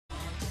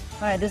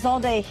All right, this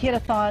all-day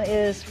hit-a-thon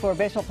is for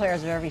baseball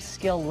players of every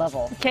skill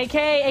level.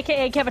 KK,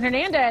 a.k.a. Kevin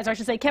Hernandez, or I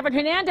should say Kevin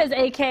Hernandez,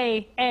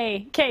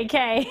 a.k.a.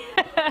 KK.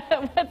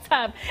 What's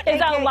up?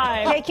 It's out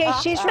live.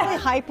 KK, she's really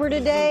hyper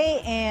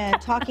today and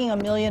talking a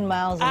million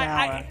miles an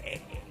hour.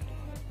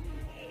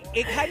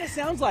 It kind of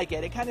sounds like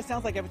it. It kind of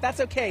sounds like it, but that's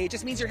okay. It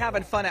just means you're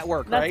having fun at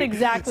work, right? That's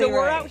exactly right. So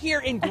we're right. out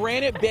here in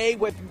Granite Bay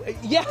with,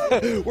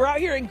 we're out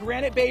here in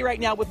Granite Bay right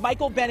now with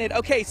Michael Bennett.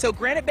 Okay, so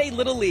Granite Bay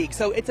Little League.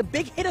 So it's a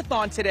big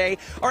hit-a-thon today.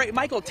 All right,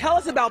 Michael, tell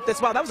us about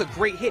this. Wow, that was a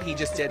great hit he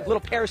just did. Little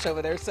parish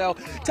over there. So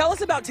tell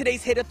us about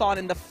today's hit-a-thon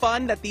and the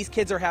fun that these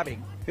kids are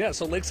having. Yeah,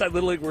 so Lakeside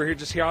Little League, we're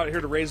out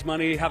here to raise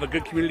money, have a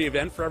good community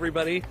event for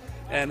everybody,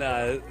 and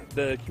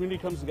the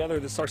community comes together.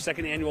 This is our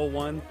second annual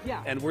one,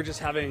 and we're just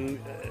having,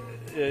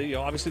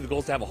 obviously the goal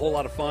is to have a whole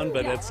lot of fun,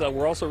 but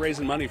we're also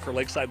raising money for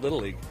Lakeside Little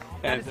League.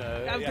 And,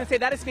 I was going to say,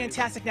 that is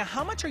fantastic. Now,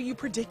 how much are you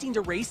predicting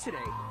to raise today?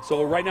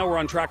 So right now we're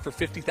on track for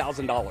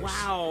 $50,000.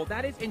 Wow,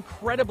 that is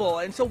incredible.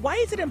 And so why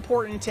is it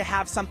important to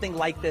have something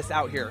like this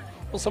out here?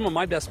 Well, some of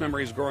my best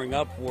memories growing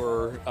up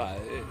were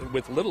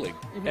with Little League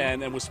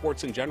and with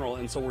sports in general,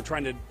 and so we're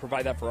trying to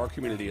provide that for our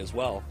community as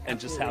well, and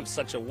just have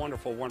such a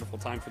wonderful, wonderful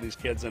time for these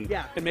kids and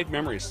make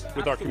memories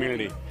with our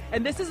community.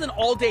 And this is an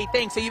all-day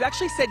thing, so you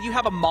actually said you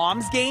have a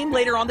mom's game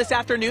later on this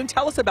afternoon.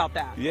 Tell us about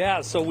that. Yeah,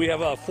 so we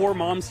have 4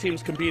 moms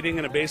teams competing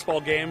in a baseball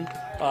game.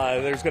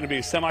 There's going to be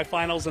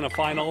semifinals and a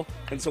final,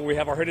 and so we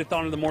have our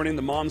hit-a-thon in the morning,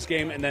 the moms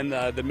game, and then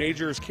the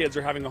majors kids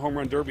are having a home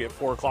run derby at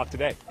 4 o'clock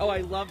today. Oh,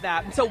 I love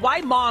that. And so why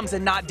moms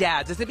and not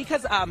dads? Is it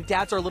because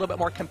dads are a little bit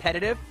more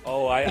competitive?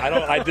 Oh,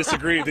 I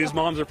disagree. These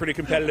moms are pretty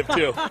competitive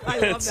too.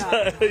 I love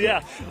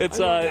that.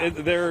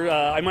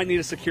 I might need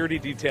a security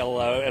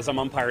detail as I'm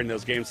umpiring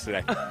those games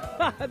today.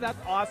 That's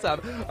awesome.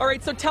 All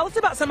right, so tell us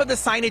about some of the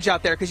signage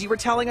out there, because you were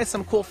telling us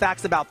some cool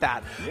facts about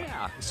that.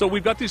 Yeah. So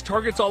we've got these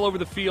targets all over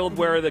the field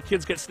where the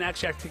kids get Snack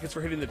Shack tickets for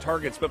hitting the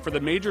targets, but for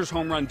the Majors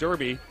Home Run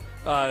Derby,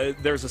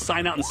 there's a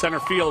sign out in center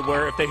field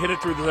where if they hit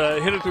it through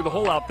the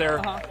hole out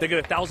there, they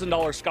get a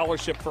 $1,000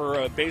 scholarship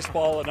for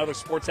baseball and other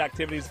sports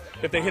activities.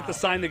 If they hit the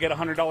sign, they get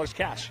 $100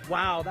 cash.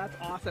 Wow, that's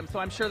awesome. So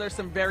I'm sure there's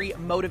some very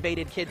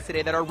motivated kids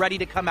today that are ready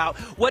to come out.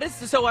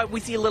 We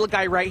see a little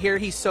guy right here.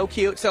 He's so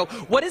cute. So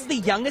what is the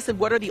youngest and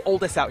what are the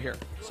oldest out here?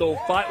 So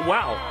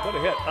wow, what a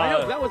hit. I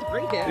know, that was a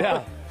great hit.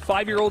 Yeah.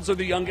 5-year-olds are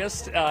the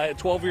youngest,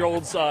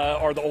 12-year-olds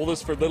are the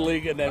oldest for Little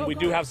League, and then we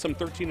do have some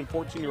 13 and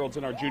 14-year-olds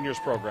in our juniors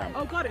program.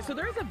 Oh, got it. So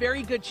there is a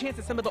very good chance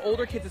that some of the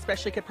older kids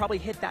especially could probably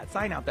hit that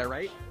sign out there,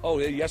 right? Oh,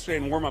 yesterday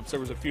in warm-ups there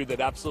was a few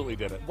that absolutely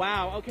did it.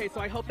 Wow, okay, so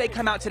I hope they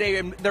come out today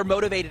and they're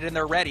motivated and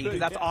they're ready,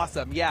 because that's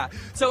awesome, yeah.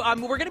 So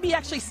we're going to be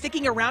actually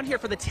sticking around here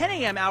for the 10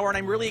 a.m. hour, and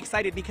I'm really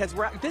excited because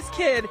this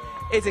kid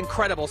is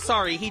incredible.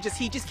 Sorry, he just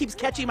keeps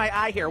catching my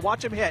eye here.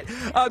 Watch him hit.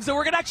 So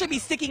we're going to actually be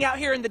sticking out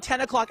here in the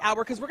 10 o'clock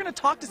hour because we're going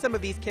to talk to some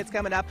of these kids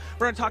coming up.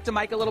 We're going to talk to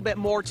Mike a little bit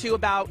more, too,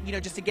 about,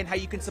 just again, how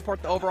you can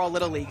support the overall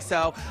Little League.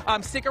 So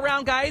stick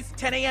around, guys.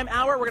 10 a.m.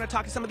 hour. We're going to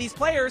talk to some of these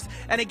players.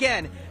 And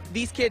again,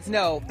 these kids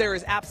know there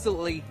is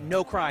absolutely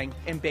no crying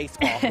in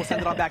baseball. We'll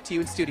send it on back to you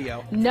in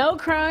studio. No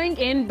crying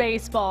in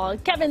baseball.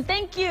 Kevin,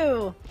 thank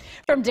you.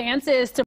 From dances to